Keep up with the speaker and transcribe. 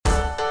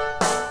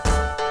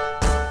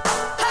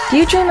Do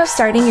you dream of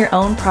starting your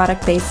own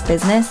product-based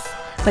business,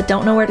 but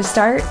don't know where to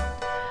start?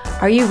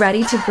 Are you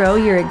ready to grow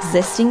your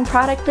existing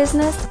product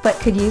business, but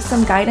could use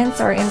some guidance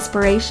or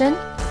inspiration?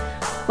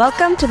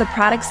 Welcome to the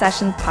Product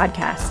Sessions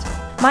podcast.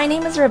 My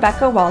name is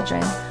Rebecca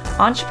Waldron,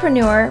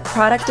 entrepreneur,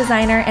 product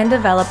designer, and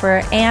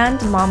developer,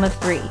 and mom of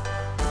three.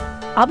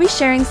 I'll be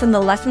sharing some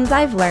of the lessons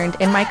I've learned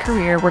in my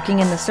career working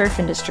in the surf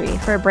industry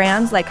for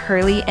brands like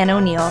Hurley and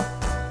O'Neill,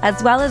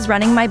 as well as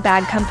running my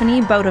bag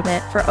company,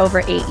 Bodiment, for over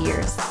 8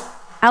 years.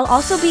 I'll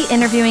also be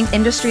interviewing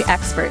industry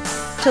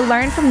experts to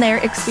learn from their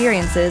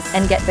experiences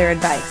and get their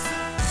advice.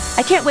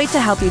 I can't wait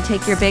to help you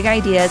take your big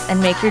ideas and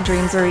make your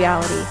dreams a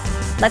reality.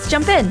 Let's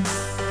jump in.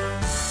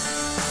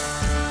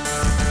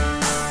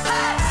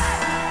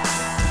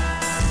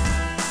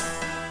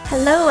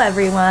 Hello,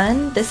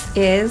 everyone. This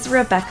is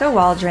Rebecca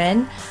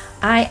Waldron.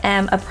 I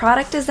am a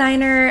product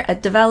designer, a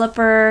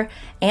developer,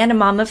 and a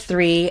mom of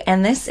three,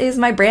 and this is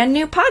my brand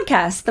new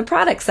podcast, The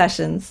Product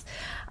Sessions.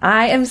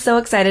 I am so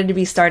excited to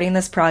be starting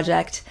this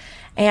project,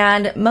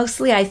 and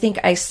mostly I think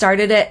I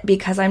started it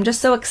because I'm just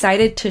so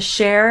excited to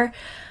share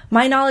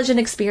my knowledge and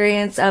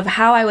experience of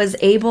how I was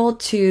able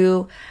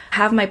to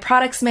have my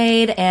products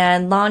made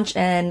and launch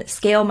and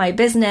scale my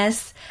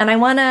business, and I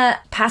want to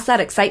pass that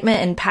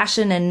excitement and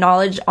passion and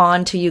knowledge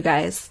on to you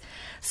guys.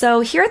 So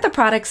here at the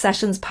Product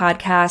Sessions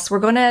podcast, we're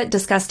going to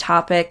discuss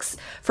topics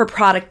for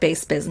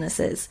product-based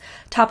businesses.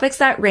 Topics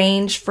that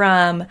range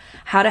from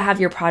how to have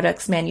your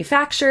products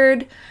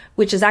manufactured,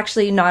 which is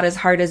actually not as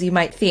hard as you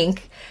might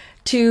think,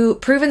 to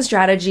proven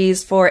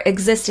strategies for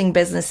existing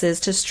businesses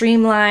to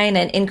streamline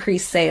and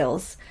increase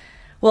sales.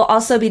 We'll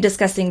also be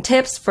discussing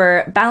tips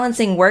for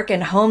balancing work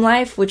and home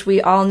life, which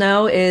we all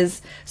know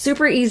is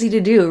super easy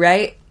to do,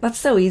 right? That's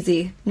so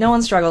easy. No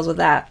one struggles with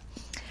that.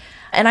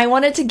 And I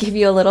wanted to give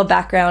you a little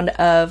background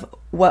of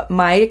what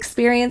my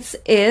experience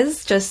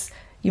is. Just,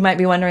 you might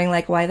be wondering,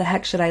 like, why the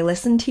heck should I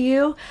listen to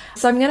you?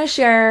 So I'm going to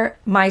share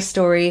my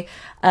story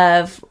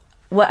of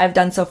what I've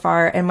done so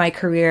far in my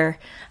career.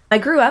 I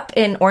grew up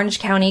in Orange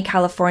County,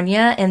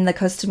 California, in the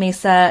Costa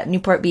Mesa,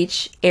 Newport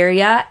Beach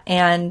area.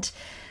 And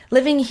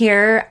living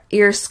here,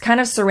 you're kind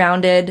of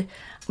surrounded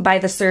by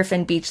the surf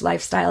and beach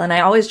lifestyle. And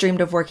I always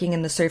dreamed of working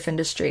in the surf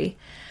industry.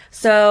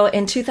 So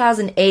in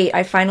 2008,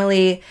 I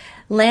finally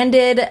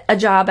landed a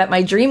job at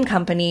my dream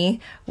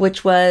company,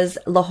 which was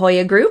La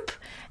Jolla Group.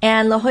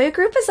 And La Jolla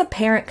Group is a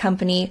parent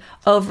company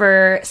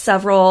over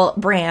several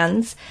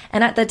brands.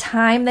 And at the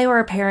time, they were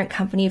a parent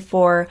company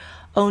for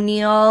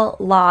O'Neill,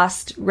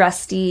 Lost,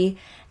 Rusty,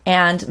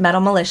 and Metal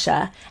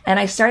Militia. And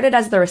I started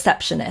as the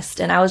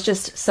receptionist, and I was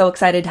just so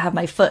excited to have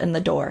my foot in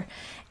the door.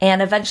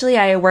 And eventually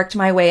I worked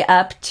my way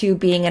up to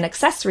being an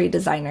accessory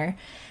designer.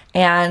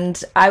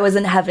 And I was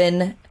in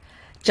heaven.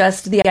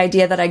 Just the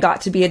idea that I got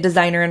to be a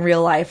designer in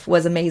real life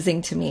was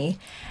amazing to me.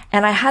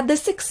 And I had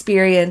this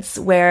experience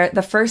where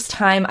the first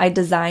time I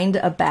designed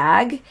a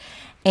bag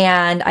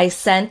and I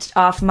sent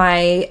off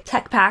my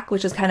tech pack,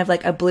 which is kind of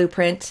like a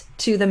blueprint,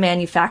 to the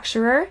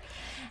manufacturer.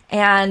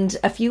 And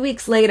a few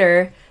weeks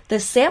later, the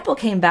sample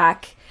came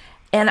back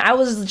and I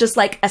was just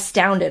like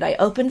astounded. I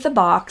opened the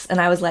box and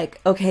I was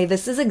like, okay,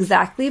 this is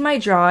exactly my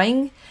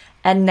drawing.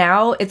 And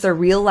now it's a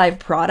real live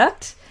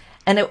product.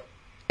 And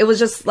it was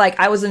just like,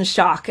 I was in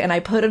shock, and I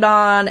put it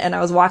on and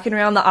I was walking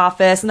around the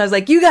office and I was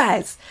like, you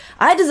guys,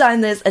 I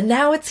designed this and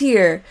now it's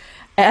here.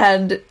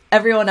 And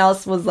everyone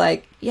else was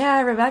like, yeah,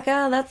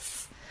 Rebecca,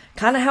 that's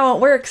kind of how it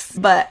works.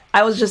 But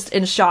I was just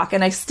in shock,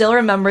 and I still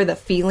remember the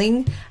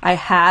feeling I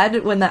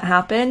had when that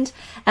happened.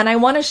 And I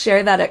want to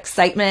share that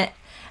excitement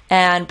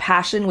and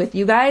passion with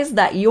you guys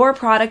that your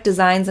product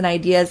designs and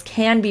ideas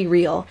can be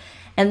real.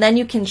 And then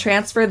you can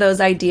transfer those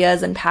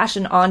ideas and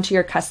passion onto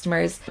your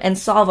customers and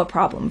solve a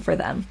problem for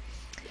them.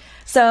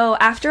 So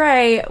after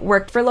I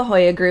worked for La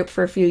Jolla Group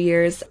for a few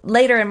years,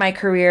 later in my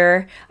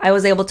career, I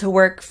was able to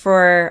work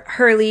for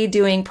Hurley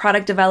doing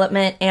product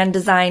development and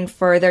design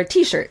for their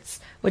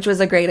t-shirts, which was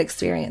a great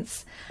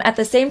experience. At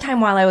the same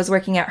time while I was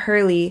working at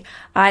Hurley,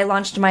 I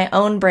launched my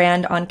own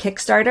brand on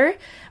Kickstarter.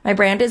 My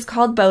brand is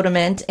called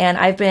Bodiment, and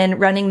I've been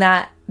running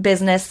that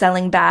business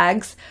selling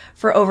bags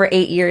for over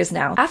 8 years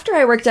now. After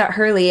I worked at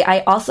Hurley,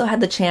 I also had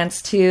the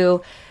chance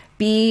to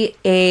be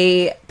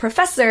a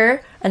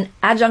professor, an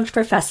adjunct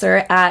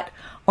professor at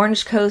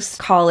Orange Coast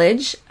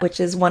College, which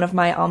is one of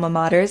my alma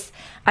maters.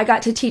 I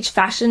got to teach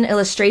fashion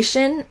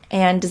illustration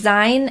and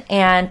design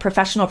and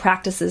professional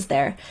practices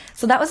there.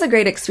 So that was a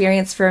great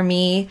experience for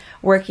me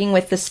working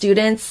with the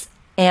students,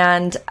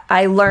 and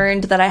I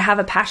learned that I have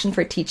a passion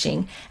for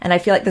teaching, and I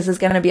feel like this is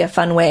going to be a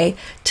fun way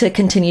to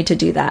continue to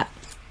do that.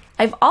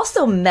 I've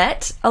also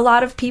met a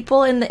lot of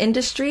people in the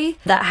industry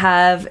that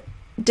have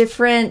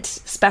different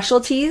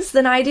specialties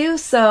than I do,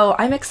 so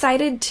I'm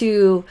excited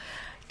to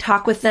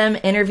talk with them,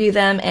 interview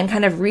them, and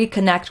kind of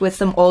reconnect with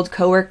some old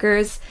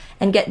coworkers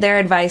and get their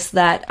advice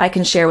that I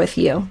can share with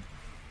you.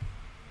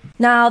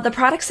 Now, the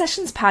Product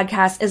Sessions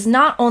podcast is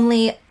not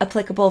only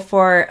applicable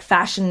for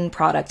fashion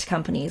product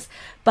companies,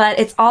 but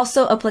it's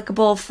also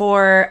applicable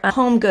for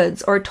home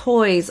goods or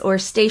toys or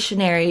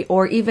stationery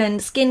or even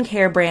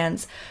skincare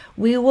brands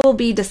we will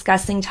be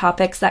discussing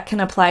topics that can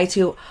apply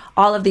to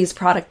all of these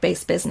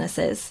product-based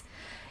businesses.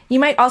 You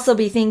might also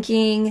be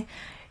thinking,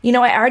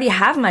 I already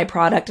have my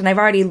product and I've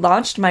already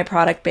launched my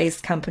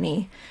product-based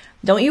company.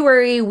 Don't you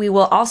worry, we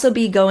will also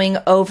be going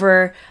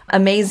over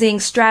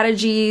amazing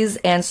strategies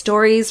and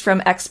stories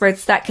from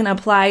experts that can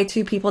apply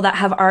to people that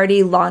have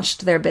already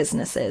launched their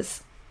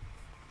businesses.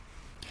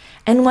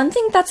 And one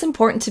thing that's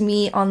important to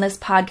me on this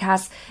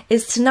podcast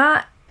is to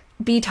not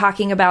be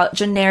talking about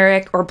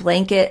generic or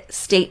blanket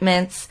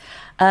statements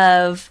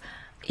of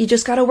you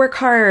just got to work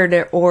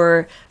hard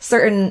or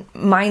certain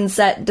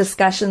mindset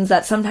discussions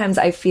that sometimes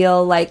I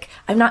feel like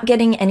I'm not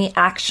getting any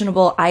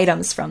actionable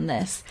items from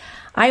this.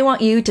 I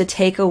want you to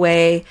take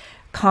away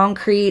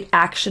concrete,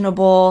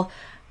 actionable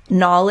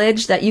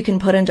knowledge that you can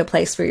put into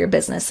place for your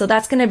business. So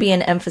that's going to be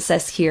an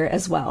emphasis here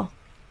as well.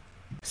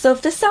 So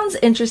if this sounds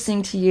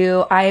interesting to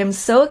you, I am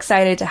so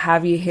excited to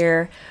have you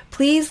here.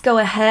 Please go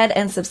ahead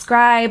and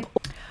subscribe,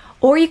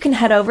 or you can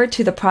head over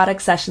to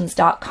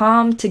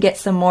theproductsessions.com to get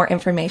some more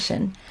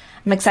information.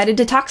 I'm excited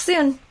to talk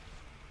soon.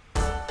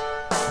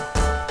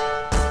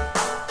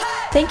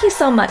 Thank you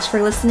so much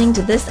for listening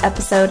to this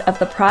episode of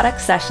the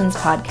Product Sessions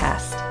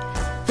podcast.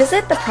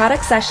 Visit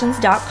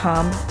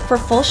theproductsessions.com for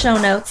full show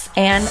notes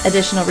and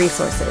additional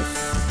resources.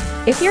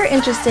 If you're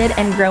interested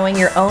in growing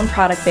your own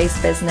product-based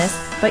business,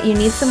 but you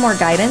need some more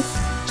guidance,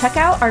 check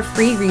out our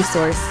free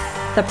resource,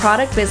 the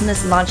Product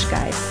Business Launch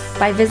Guide,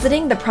 by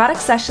visiting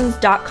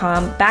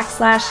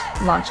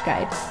theproductsessions.com/launch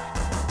guide.